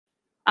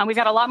We've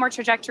got a lot more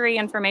trajectory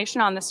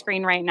information on the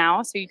screen right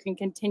now, so you can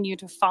continue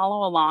to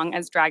follow along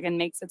as Dragon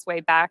makes its way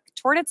back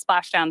toward its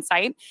splashdown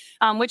site,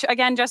 which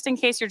again, just in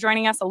case you're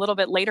joining us a little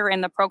bit later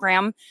in the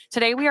program,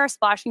 today we are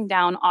splashing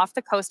down off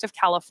the coast of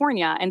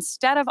California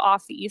instead of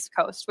off the East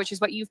Coast, which is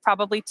what you've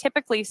probably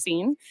typically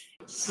seen.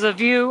 This is a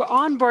view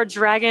on board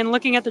Dragon,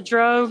 looking at the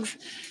drogues.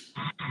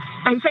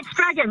 SpaceX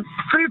Dragon,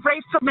 through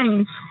brace for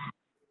mains.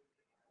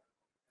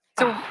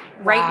 So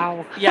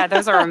Wow. Yeah,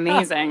 those are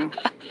amazing.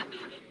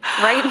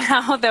 Right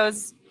now,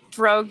 those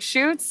drogue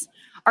chutes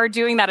are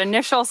doing that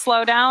initial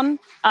slowdown,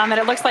 and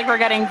it looks like we're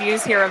getting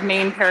views here of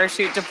main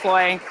parachute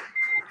deploy.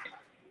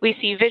 We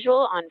see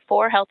visual on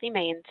 4 healthy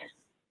mains.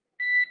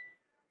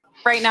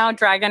 Right now,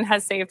 Dragon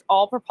has saved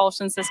all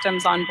propulsion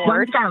systems on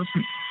board.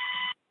 1,000.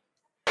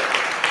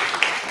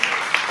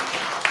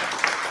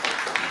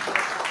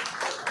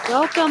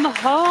 Welcome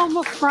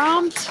home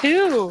from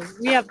 2.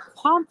 We have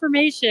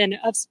confirmation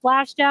of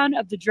splashdown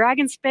of the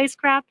Dragon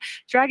spacecraft.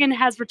 Dragon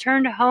has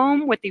returned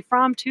home with the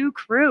From 2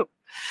 crew.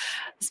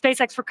 The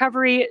SpaceX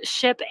recovery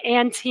ship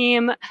and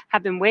team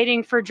have been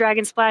waiting for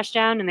Dragon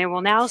splashdown, and they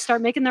will now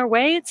start making their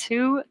way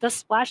to the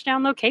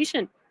splashdown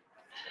location.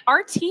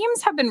 Our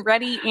teams have been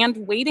ready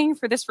and waiting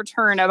for this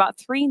return about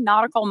 3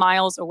 nautical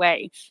miles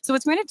away. So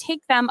it's going to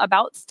take them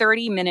about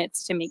 30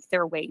 minutes to make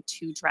their way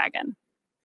to Dragon.